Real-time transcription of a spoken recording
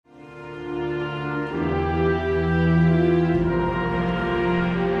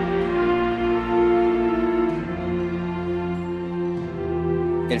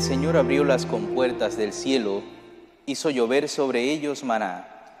el Señor abrió las compuertas del cielo, hizo llover sobre ellos maná,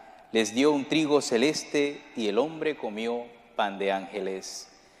 les dio un trigo celeste y el hombre comió pan de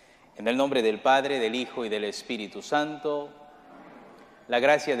ángeles. En el nombre del Padre, del Hijo y del Espíritu Santo, la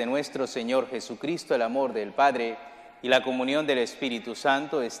gracia de nuestro Señor Jesucristo, el amor del Padre y la comunión del Espíritu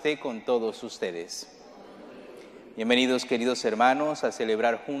Santo esté con todos ustedes. Bienvenidos, queridos hermanos, a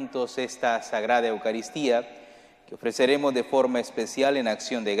celebrar juntos esta Sagrada Eucaristía que ofreceremos de forma especial en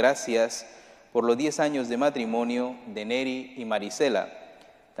acción de gracias por los 10 años de matrimonio de Neri y Marisela.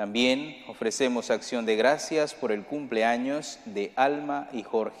 También ofrecemos acción de gracias por el cumpleaños de Alma y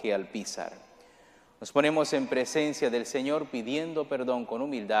Jorge Alpizar. Nos ponemos en presencia del Señor pidiendo perdón con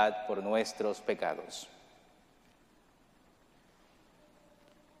humildad por nuestros pecados.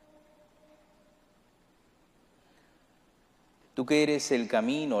 Tú que eres el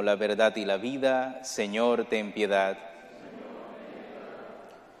camino, la verdad y la vida, Señor, ten piedad.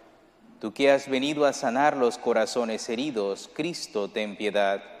 Tú que has venido a sanar los corazones heridos, Cristo, ten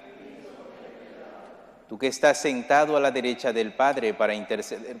piedad. Tú que estás sentado a la derecha del Padre para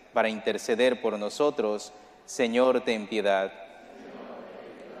interceder por nosotros, Señor, ten piedad.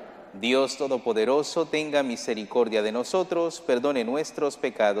 Dios Todopoderoso, tenga misericordia de nosotros, perdone nuestros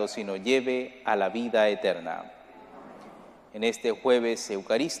pecados y nos lleve a la vida eterna. En este jueves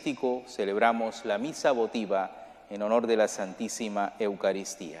eucarístico celebramos la misa votiva en honor de la Santísima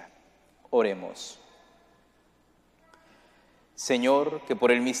Eucaristía. Oremos. Señor, que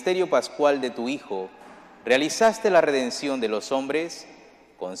por el misterio pascual de tu Hijo realizaste la redención de los hombres,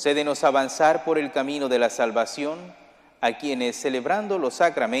 concédenos avanzar por el camino de la salvación, a quienes, celebrando los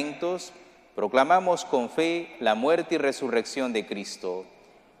sacramentos, proclamamos con fe la muerte y resurrección de Cristo.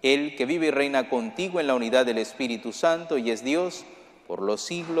 Él que vive y reina contigo en la unidad del Espíritu Santo y es Dios por los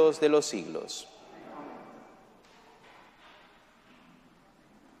siglos de los siglos.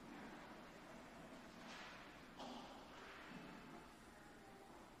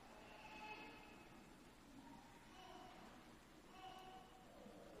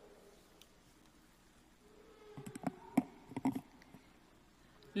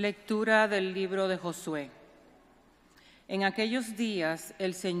 Lectura del libro de Josué. En aquellos días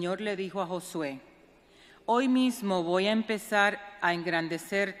el Señor le dijo a Josué: hoy mismo voy a empezar a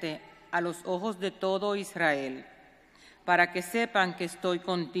engrandecerte a los ojos de todo Israel, para que sepan que estoy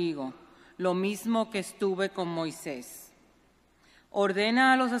contigo, lo mismo que estuve con Moisés.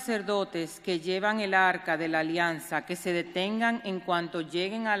 Ordena a los sacerdotes que llevan el arca de la alianza que se detengan en cuanto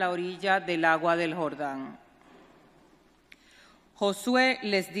lleguen a la orilla del agua del Jordán. Josué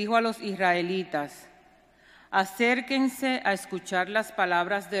les dijo a los israelitas: acérquense a escuchar las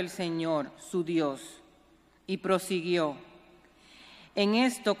palabras del Señor, su Dios. Y prosiguió: en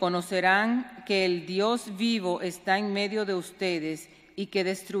esto conocerán que el Dios vivo está en medio de ustedes y que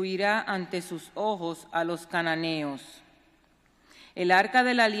destruirá ante sus ojos a los cananeos. El arca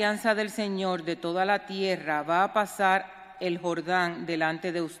de la alianza del Señor de toda la tierra va a pasar el Jordán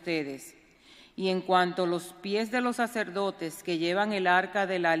delante de ustedes. Y en cuanto los pies de los sacerdotes que llevan el arca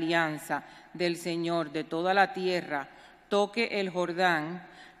de la alianza del Señor de toda la tierra toque el Jordán,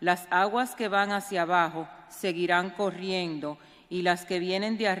 las aguas que van hacia abajo seguirán corriendo y las que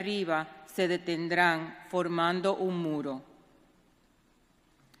vienen de arriba se detendrán formando un muro.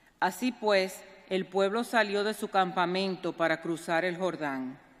 Así pues, el pueblo salió de su campamento para cruzar el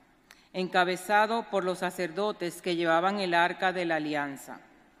Jordán, encabezado por los sacerdotes que llevaban el arca de la alianza.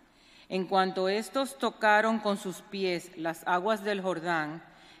 En cuanto estos tocaron con sus pies las aguas del Jordán,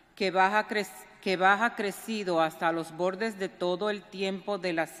 que baja crecido hasta los bordes de todo el tiempo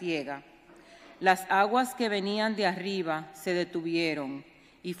de la siega, las aguas que venían de arriba se detuvieron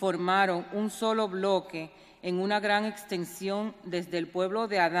y formaron un solo bloque en una gran extensión desde el pueblo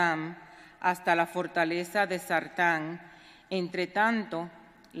de Adán hasta la fortaleza de Sartán. Entre tanto,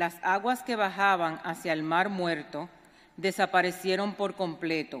 las aguas que bajaban hacia el Mar Muerto desaparecieron por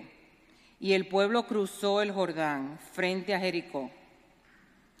completo, y el pueblo cruzó el Jordán frente a Jericó.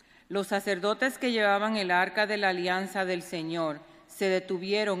 Los sacerdotes que llevaban el arca de la alianza del Señor se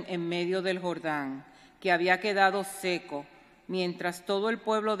detuvieron en medio del Jordán, que había quedado seco, mientras todo el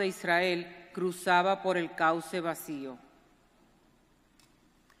pueblo de Israel cruzaba por el cauce vacío.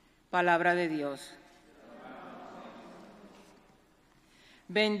 Palabra de Dios.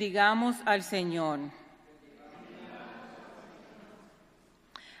 Bendigamos al Señor.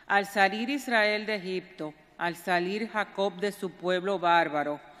 Al salir Israel de Egipto, al salir Jacob de su pueblo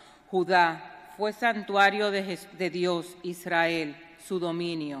bárbaro, Judá fue santuario de Dios, Israel, su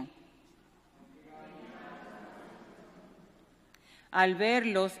dominio. Al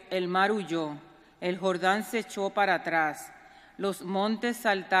verlos, el mar huyó, el Jordán se echó para atrás, los montes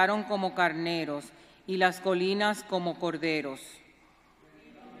saltaron como carneros y las colinas como corderos.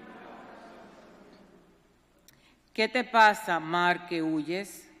 ¿Qué te pasa, mar, que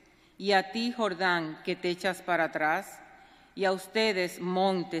huyes? Y a ti, Jordán, que te echas para atrás, y a ustedes,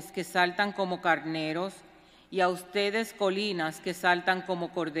 montes, que saltan como carneros, y a ustedes, colinas, que saltan como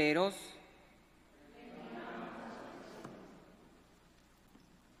corderos.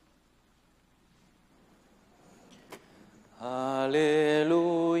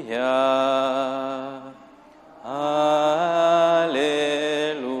 Aleluya, aleluya.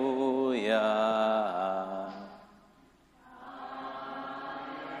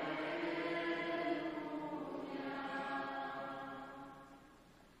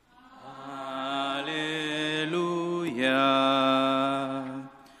 Aleluya,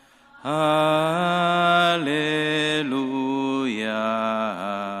 aleluya.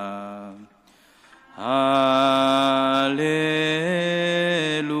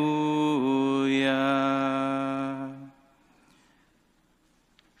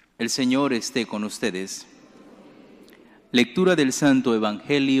 El Señor esté con ustedes. Lectura del Santo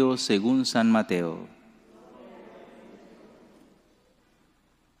Evangelio según San Mateo.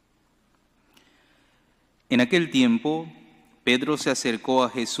 En aquel tiempo, Pedro se acercó a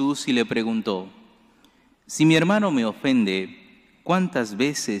Jesús y le preguntó: «Si mi hermano me ofende, ¿cuántas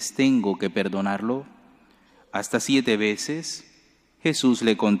veces tengo que perdonarlo? ¿Hasta 7 veces?» Jesús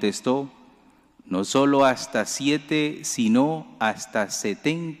le contestó: «No solo hasta 7, sino hasta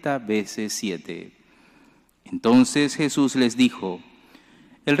 70 veces 7». Entonces Jesús les dijo: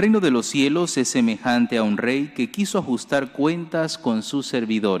 «El reino de los cielos es semejante a un rey que quiso ajustar cuentas con sus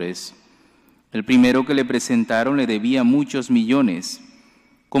servidores. El primero que le presentaron le debía muchos millones.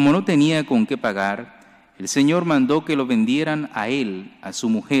 Como no tenía con qué pagar, el Señor mandó que lo vendieran a él, a su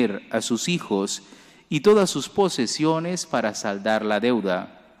mujer, a sus hijos y todas sus posesiones para saldar la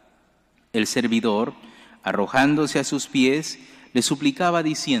deuda. El servidor, arrojándose a sus pies, le suplicaba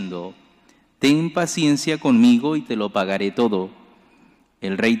diciendo: «Ten paciencia conmigo y te lo pagaré todo».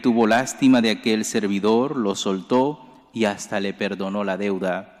 El rey tuvo lástima de aquel servidor, lo soltó y hasta le perdonó la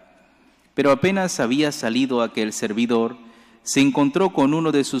deuda. Pero apenas había salido aquel servidor, se encontró con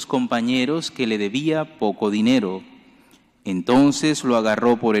uno de sus compañeros que le debía poco dinero. Entonces lo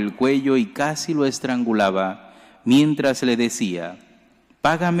agarró por el cuello y casi lo estrangulaba, mientras le decía: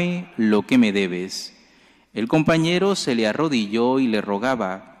 «Págame lo que me debes». El compañero se le arrodilló y le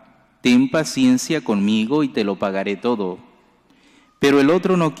rogaba: «Ten paciencia conmigo y te lo pagaré todo». Pero el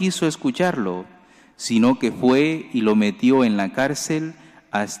otro no quiso escucharlo, sino que fue y lo metió en la cárcel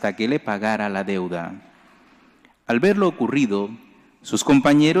hasta que le pagara la deuda. Al ver lo ocurrido, sus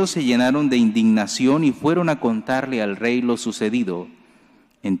compañeros se llenaron de indignación y fueron a contarle al rey lo sucedido.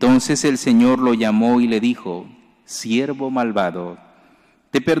 Entonces el Señor lo llamó y le dijo: «Siervo malvado,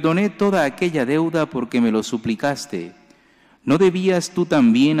 te perdoné toda aquella deuda porque me lo suplicaste. ¿No debías tú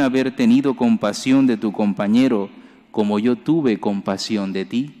también haber tenido compasión de tu compañero como yo tuve compasión de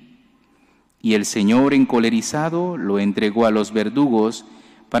ti?» Y el Señor, encolerizado, lo entregó a los verdugos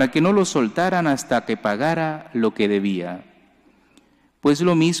para que no lo soltaran hasta que pagara lo que debía. Pues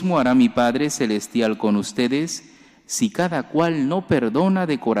lo mismo hará mi Padre Celestial con ustedes, si cada cual no perdona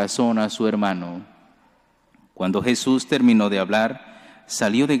de corazón a su hermano. Cuando Jesús terminó de hablar,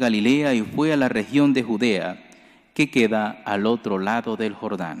 salió de Galilea y fue a la región de Judea, que queda al otro lado del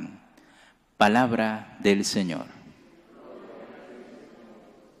Jordán. Palabra del Señor.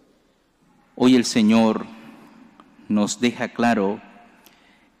 Hoy el Señor nos deja claro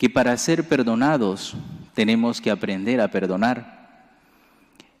que para ser perdonados tenemos que aprender a perdonar.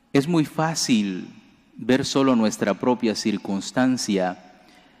 Es muy fácil ver solo nuestra propia circunstancia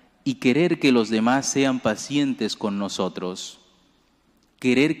y querer que los demás sean pacientes con nosotros,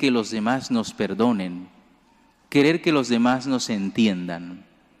 querer que los demás nos perdonen, querer que los demás nos entiendan.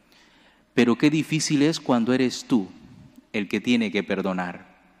 Pero qué difícil es cuando eres tú el que tiene que perdonar,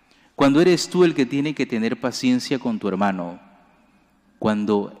 cuando eres tú el que tiene que tener paciencia con tu hermano,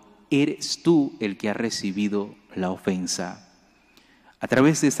 cuando eres tú el que ha recibido la ofensa. A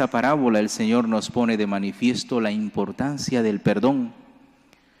través de esta parábola el Señor nos pone de manifiesto la importancia del perdón.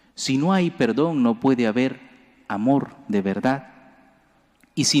 Si no hay perdón, no puede haber amor de verdad.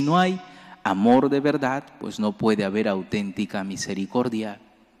 Y si no hay amor de verdad, pues no puede haber auténtica misericordia.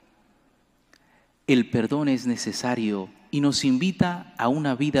 El perdón es necesario y nos invita a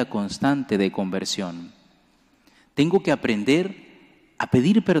una vida constante de conversión. Tengo que aprender a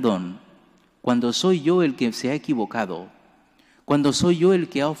pedir perdón cuando soy yo el que se ha equivocado, cuando soy yo el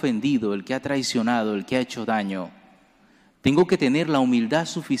que ha ofendido, el que ha traicionado, el que ha hecho daño. Tengo que tener la humildad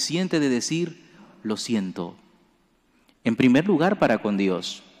suficiente de decir: lo siento. En primer lugar, para con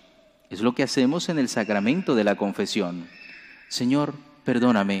Dios. Es lo que hacemos en el sacramento de la confesión. Señor,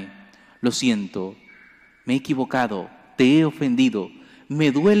 perdóname, lo siento, me he equivocado, te he ofendido,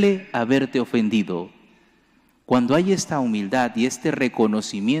 me duele haberte ofendido. Cuando hay esta humildad y este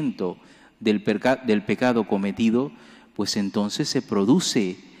reconocimiento del pecado cometido, pues entonces se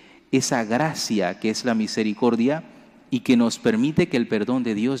produce esa gracia que es la misericordia y que nos permite que el perdón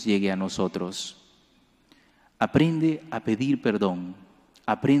de Dios llegue a nosotros. Aprende a pedir perdón,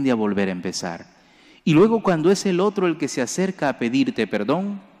 aprende a volver a empezar. Y luego, cuando es el otro el que se acerca a pedirte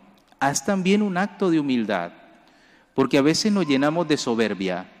perdón, haz también un acto de humildad, porque a veces nos llenamos de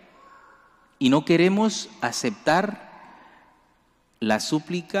soberbia y no queremos aceptar la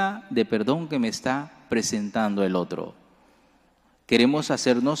súplica de perdón que me está presentando el otro. Queremos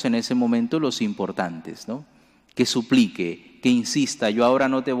hacernos en ese momento los importantes, ¿no? Que suplique, que insista, yo ahora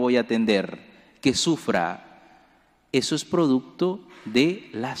no te voy a atender, que sufra. Eso es producto de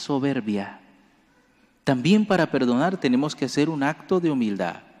la soberbia. También para perdonar tenemos que hacer un acto de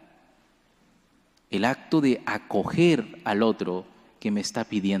humildad. El acto de acoger al otro que me está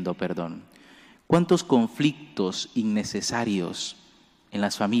pidiendo perdón. ¿Cuántos conflictos innecesarios en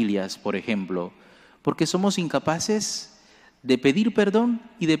las familias, por ejemplo? Porque somos incapaces de pedir perdón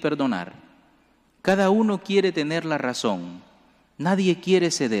y de perdonar. Cada uno quiere tener la razón. Nadie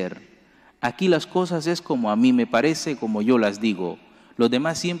quiere ceder. Aquí las cosas es como a mí me parece, como yo las digo. Los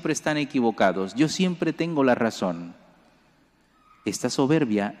demás siempre están equivocados. Yo siempre tengo la razón. Esta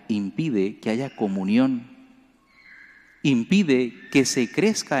soberbia impide que haya comunión. Impide que se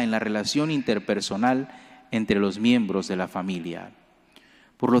crezca en la relación interpersonal entre los miembros de la familia.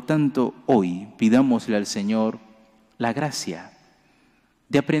 Por lo tanto, hoy pidámosle al Señor la gracia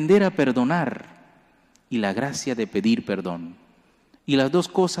de aprender a perdonar y la gracia de pedir perdón. Y las dos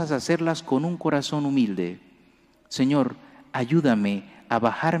cosas hacerlas con un corazón humilde. Señor, ayúdame a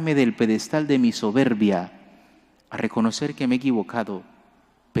bajarme del pedestal de mi soberbia, a reconocer que me he equivocado,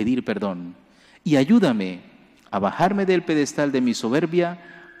 pedir perdón. Y ayúdame a bajarme del pedestal de mi soberbia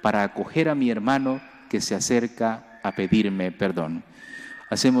para acoger a mi hermano que se acerca a pedirme perdón.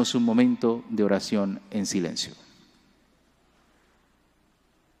 Hacemos un momento de oración en silencio.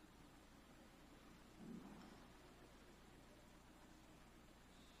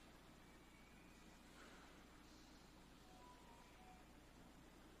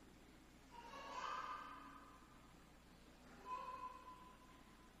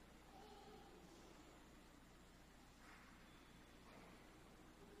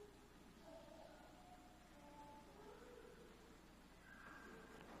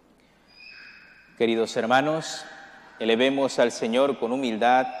 Queridos hermanos, elevemos al Señor con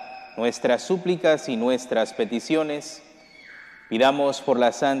humildad nuestras súplicas y nuestras peticiones. Pidamos por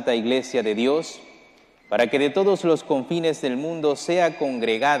la Santa Iglesia de Dios, para que de todos los confines del mundo sea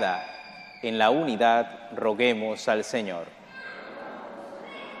congregada en la unidad, roguemos al Señor.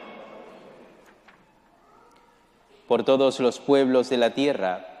 Por todos los pueblos de la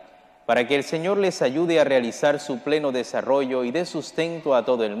tierra, para que el Señor les ayude a realizar su pleno desarrollo y dé sustento a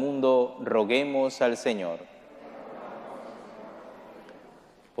todo el mundo, roguemos al Señor.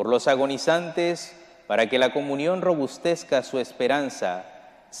 Por los agonizantes, para que la comunión robustezca su esperanza,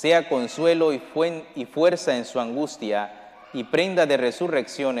 sea consuelo y fuerza en su angustia y prenda de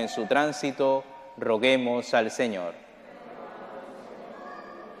resurrección en su tránsito, roguemos al Señor.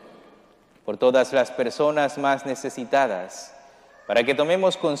 Por todas las personas más necesitadas, para que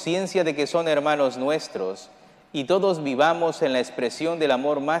tomemos conciencia de que son hermanos nuestros y todos vivamos en la expresión del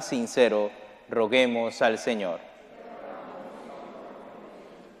amor más sincero, roguemos al Señor.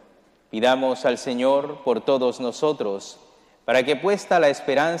 Pidamos al Señor por todos nosotros, para que puesta la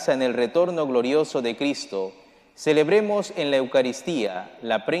esperanza en el retorno glorioso de Cristo, celebremos en la Eucaristía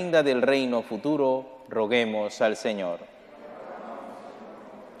la prenda del reino futuro, roguemos al Señor.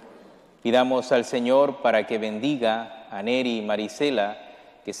 Pidamos al Señor para que bendiga a Neri y Marisela,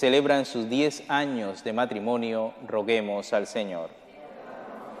 que celebran sus 10 años de matrimonio, roguemos al Señor.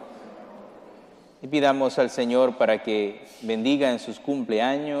 Y pidamos al Señor para que bendiga en sus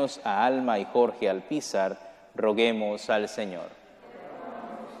cumpleaños a Alma y Jorge Alpizar, roguemos al Señor.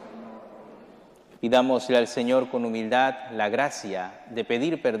 Pidámosle al Señor con humildad la gracia de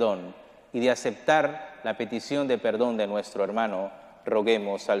pedir perdón y de aceptar la petición de perdón de nuestro hermano,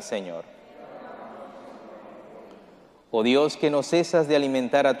 roguemos al Señor. Oh Dios, que no cesas de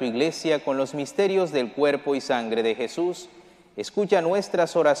alimentar a tu Iglesia con los misterios del cuerpo y sangre de Jesús, escucha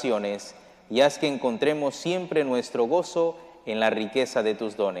nuestras oraciones y haz que encontremos siempre nuestro gozo en la riqueza de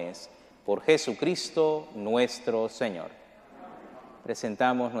tus dones. Por Jesucristo nuestro Señor.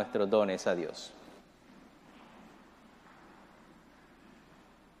 Presentamos nuestros dones a Dios.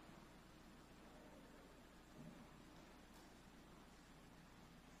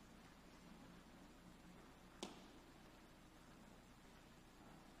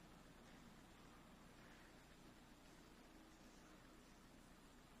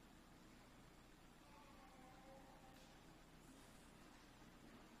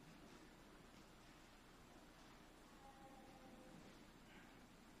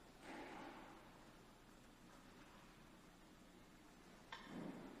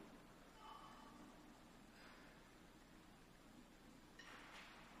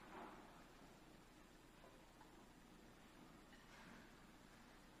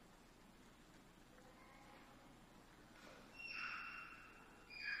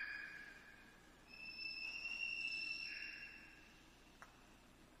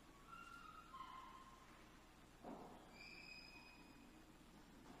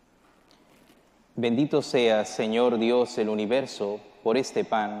 Bendito seas, Señor Dios del universo, por este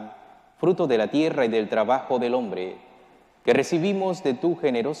pan, fruto de la tierra y del trabajo del hombre, que recibimos de tu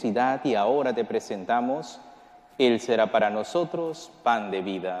generosidad y ahora te presentamos. Él será para nosotros pan de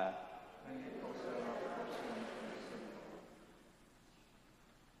vida.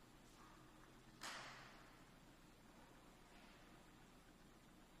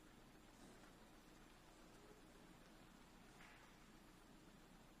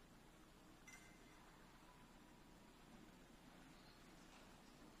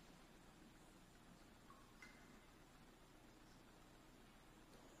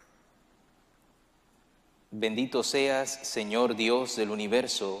 Bendito seas, Señor Dios del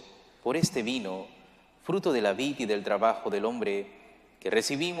universo, por este vino, fruto de la vid y del trabajo del hombre, que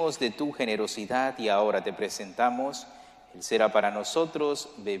recibimos de tu generosidad y ahora te presentamos. Él será para nosotros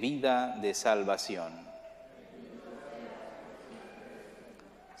bebida de salvación.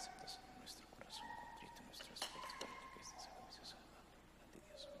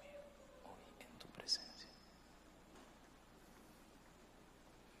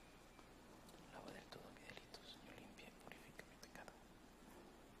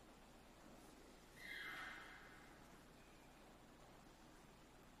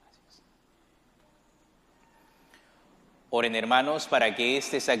 Oren, hermanos, para que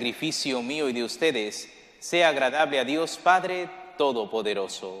este sacrificio mío y de ustedes sea agradable a Dios Padre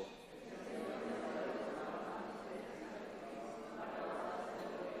Todopoderoso.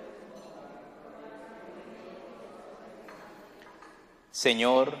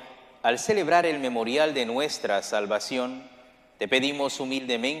 Señor, al celebrar el memorial de nuestra salvación, te pedimos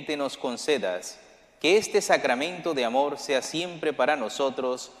humildemente nos concedas que este sacramento de amor sea siempre para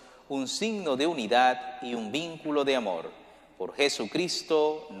nosotros un signo de unidad y un vínculo de amor. Por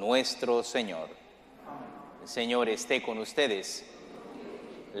Jesucristo nuestro Señor. El Señor esté con ustedes.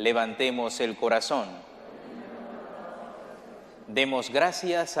 Levantemos el corazón. Demos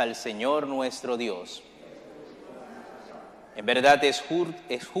gracias al Señor nuestro Dios. En verdad es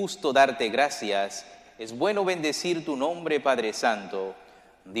justo darte gracias, es bueno bendecir tu nombre, Padre Santo,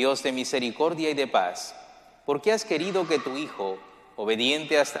 Dios de misericordia y de paz, porque has querido que tu Hijo,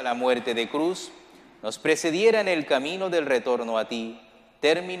 obediente hasta la muerte de cruz, nos precediera en el camino del retorno a ti,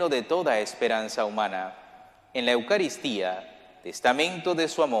 término de toda esperanza humana. En la Eucaristía, testamento de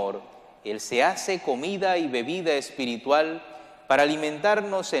su amor, Él se hace comida y bebida espiritual para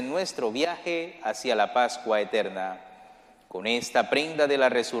alimentarnos en nuestro viaje hacia la Pascua eterna. Con esta prenda de la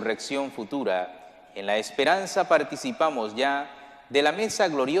resurrección futura, en la esperanza participamos ya de la mesa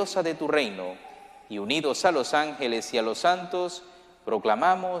gloriosa de tu reino, y unidos a los ángeles y a los santos,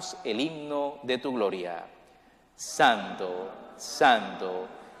 proclamamos el himno de tu gloria. Santo, santo,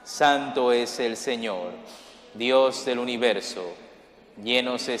 santo es el Señor, Dios del universo.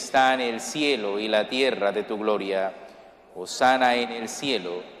 Llenos están el cielo y la tierra de tu gloria. Hosana en el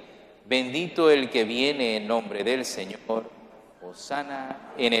cielo. Bendito el que viene en nombre del Señor.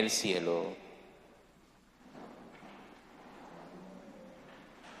 Hosana en el cielo.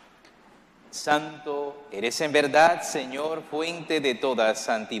 Santo eres en verdad, Señor, fuente de toda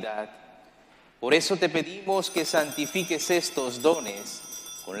santidad. Por eso te pedimos que santifiques estos dones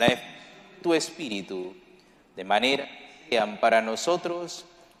con la eficacia de tu Espíritu, de manera que sean para nosotros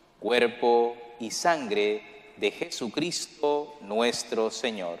cuerpo y sangre de Jesucristo nuestro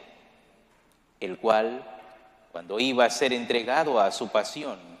Señor, el cual, cuando iba a ser entregado a su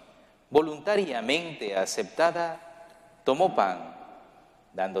pasión, voluntariamente aceptada, tomó pan,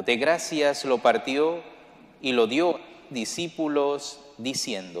 dándote gracias, lo partió y lo dio a sus discípulos,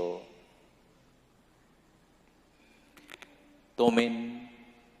 diciendo: tomen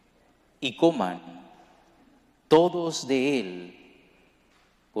y coman todos de él,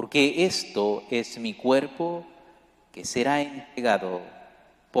 porque esto es mi cuerpo que será entregado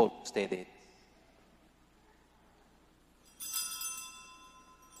por ustedes.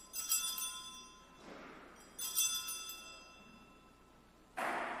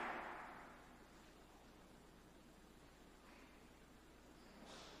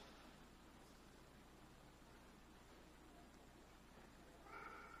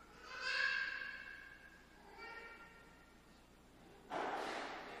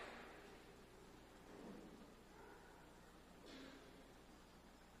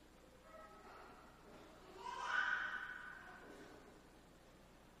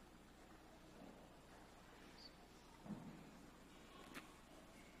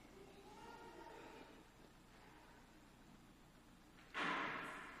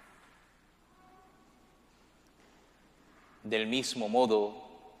 Del mismo modo,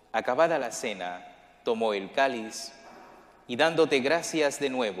 acabada la cena, tomó el cáliz y dándote gracias de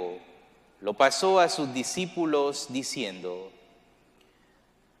nuevo, lo pasó a sus discípulos diciendo: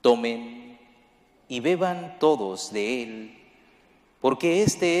 tomen y beban todos de él, porque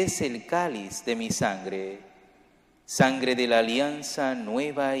este es el cáliz de mi sangre, sangre de la alianza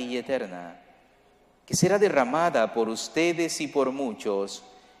nueva y eterna, que será derramada por ustedes y por muchos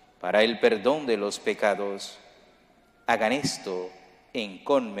para el perdón de los pecados. Hagan esto en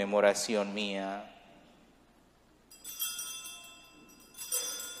conmemoración mía.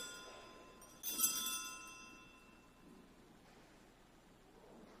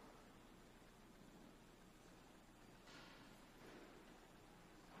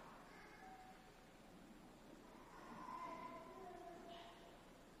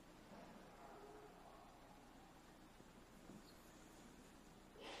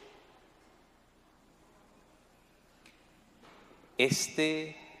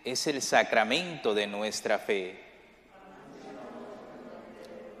 Este es el sacramento de nuestra fe.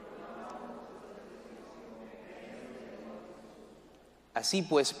 Así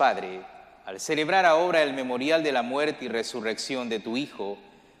pues, Padre, al celebrar ahora el memorial de la muerte y resurrección de tu Hijo,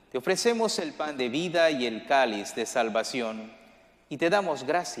 te ofrecemos el pan de vida y el cáliz de salvación, y te damos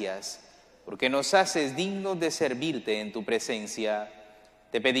gracias porque nos haces dignos de servirte en tu presencia.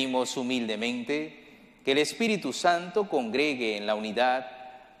 Te pedimos humildemente que el Espíritu Santo congregue en la unidad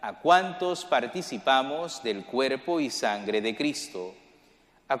a cuantos participamos del cuerpo y sangre de Cristo.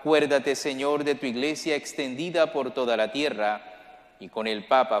 Acuérdate, Señor, de tu Iglesia extendida por toda la tierra, y con el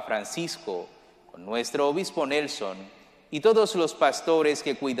Papa Francisco, con nuestro obispo Nelson y todos los pastores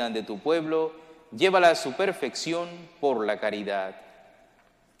que cuidan de tu pueblo, llévala a su perfección por la caridad.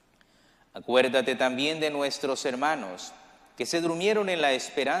 Acuérdate también de nuestros hermanos que se durmieron en la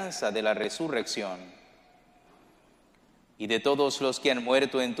esperanza de la resurrección, y de todos los que han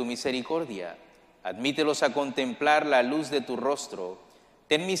muerto en tu misericordia. Admítelos a contemplar la luz de tu rostro.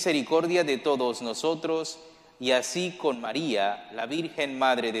 Ten misericordia de todos nosotros, y así con María, la Virgen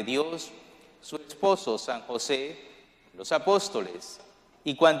Madre de Dios, su esposo San José, los apóstoles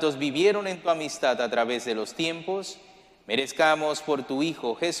y cuantos vivieron en tu amistad a través de los tiempos, merezcamos por tu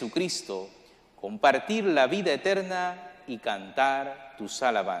Hijo Jesucristo compartir la vida eterna y cantar tus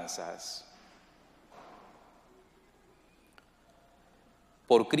alabanzas.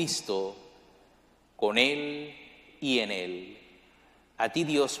 Por Cristo, con Él y en Él. A ti,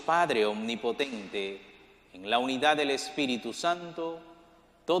 Dios Padre omnipotente, en la unidad del Espíritu Santo,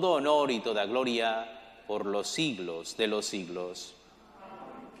 todo honor y toda gloria por los siglos de los siglos.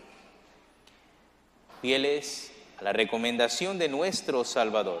 Fieles a la recomendación de nuestro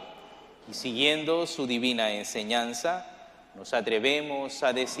Salvador y siguiendo su divina enseñanza, nos atrevemos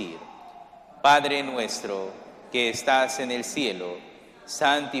a decir: Padre nuestro que estás en el cielo,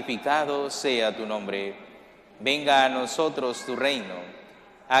 santificado sea tu nombre. Venga a nosotros tu reino.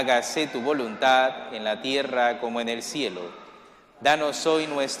 Hágase tu voluntad en la tierra como en el cielo. Danos hoy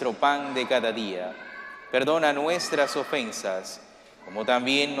nuestro pan de cada día. Perdona nuestras ofensas, como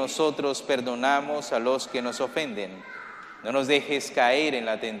también nosotros perdonamos a los que nos ofenden. No nos dejes caer en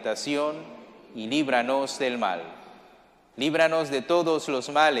la tentación y líbranos del mal. Líbranos de todos los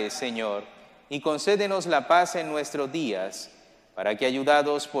males, Señor, y concédenos la paz en nuestros días, para que,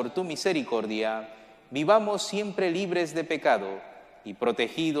 ayudados por tu misericordia, vivamos siempre libres de pecado y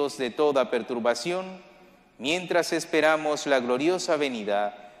protegidos de toda perturbación, mientras esperamos la gloriosa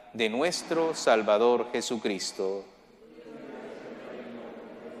venida de nuestro Salvador Jesucristo.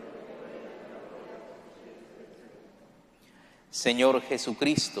 Señor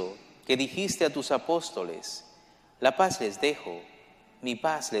Jesucristo, que dijiste a tus apóstoles: la paz les dejo, mi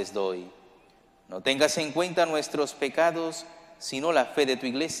paz les doy. No tengas en cuenta nuestros pecados, sino la fe de tu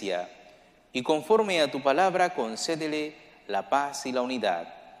Iglesia, y conforme a tu palabra concédele la paz y la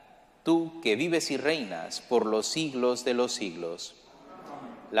unidad, tú que vives y reinas por los siglos de los siglos.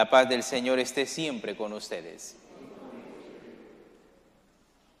 La paz del Señor esté siempre con ustedes.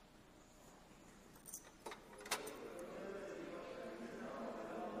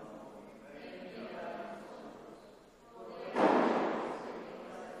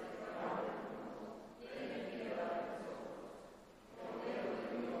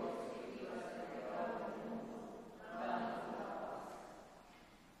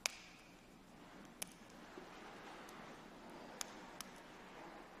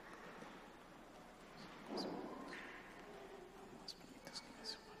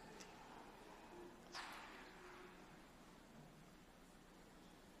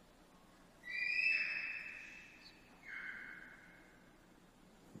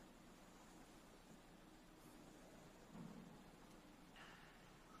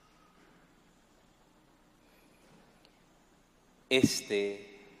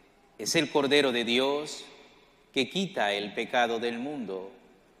 Este Es el Cordero de Dios que quita el pecado del mundo.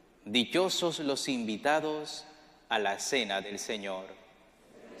 Dichosos los invitados a la cena del Señor.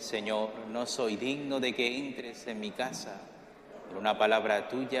 Señor, no soy digno de que entres en mi casa, pero una palabra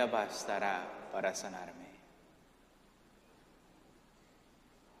tuya bastará para sanarme.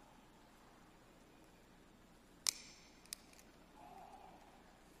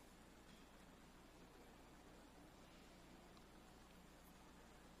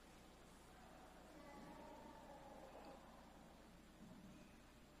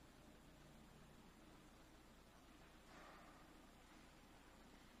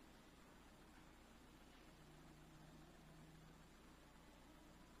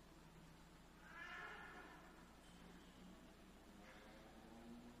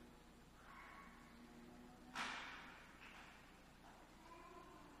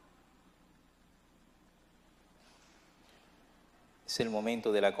 Es el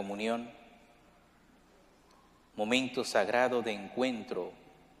momento de la comunión, momento sagrado de encuentro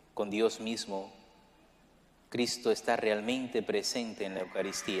con Dios mismo. Cristo está realmente presente en la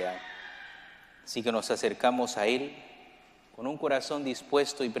Eucaristía, así que nos acercamos a Él con un corazón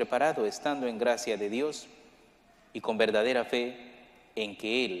dispuesto y preparado, estando en gracia de Dios y con verdadera fe en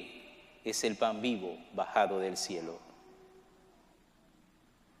que Él es el pan vivo bajado del cielo.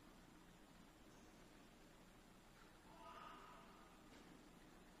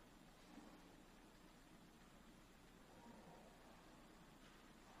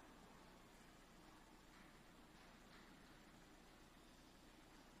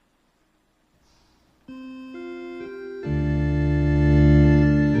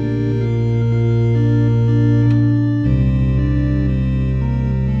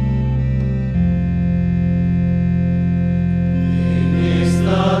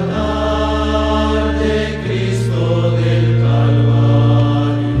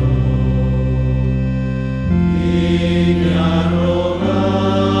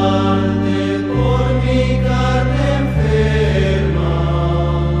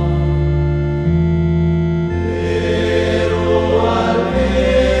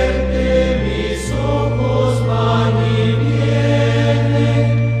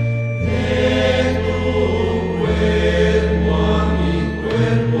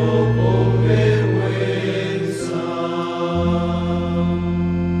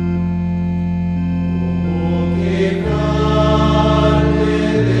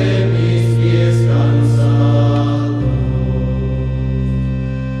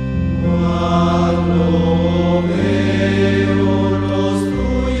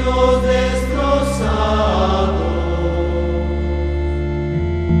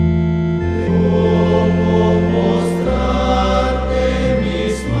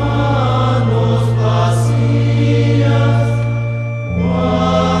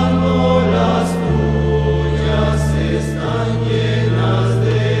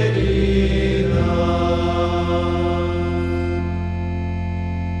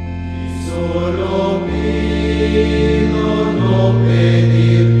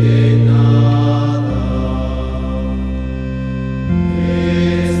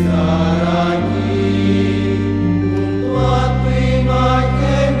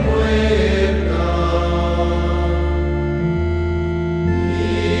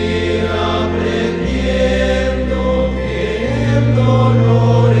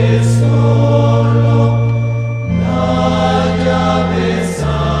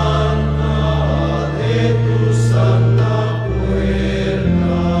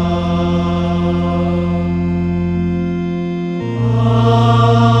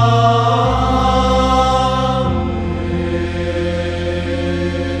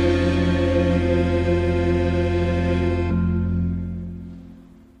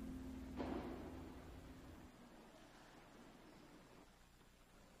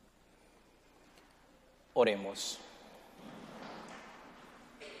 Oremos.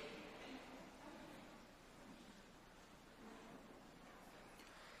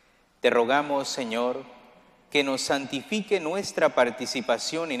 Te rogamos, Señor, que nos santifique nuestra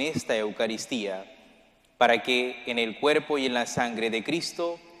participación en esta Eucaristía, para que en el cuerpo y en la sangre de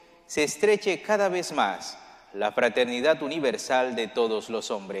Cristo se estreche cada vez más la fraternidad universal de todos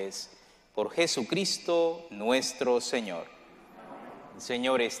los hombres. Por Jesucristo nuestro Señor. El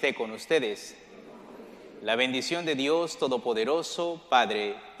Señor esté con ustedes. La bendición de Dios Todopoderoso,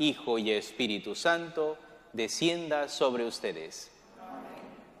 Padre, Hijo y Espíritu Santo, descienda sobre ustedes.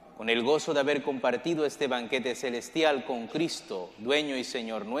 Con el gozo de haber compartido este banquete celestial con Cristo, dueño y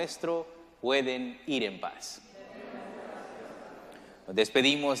Señor nuestro, pueden ir en paz. Nos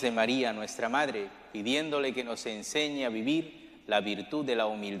despedimos de María, nuestra Madre, pidiéndole que nos enseñe a vivir la virtud de la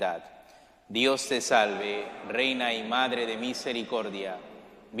humildad. Dios te salve, Reina y Madre de misericordia,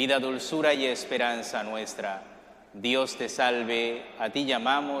 vida, dulzura y esperanza nuestra. Dios te salve, a ti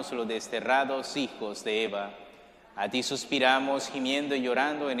llamamos los desterrados hijos de Eva. A ti suspiramos gimiendo y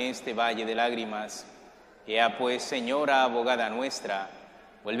llorando en este valle de lágrimas. Ea pues, Señora, abogada nuestra,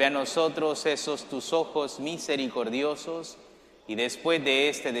 vuelve a nosotros esos tus ojos misericordiosos, y después de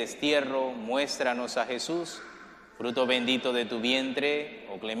este destierro, muéstranos a Jesús, fruto bendito de tu vientre,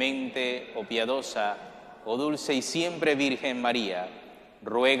 oh clemente, oh piadosa, oh dulce y siempre Virgen María.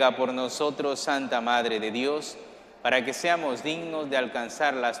 Ruega por nosotros, Santa Madre de Dios, para que seamos dignos de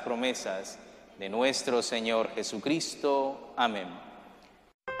alcanzar las promesas de nuestro Señor Jesucristo. Amén.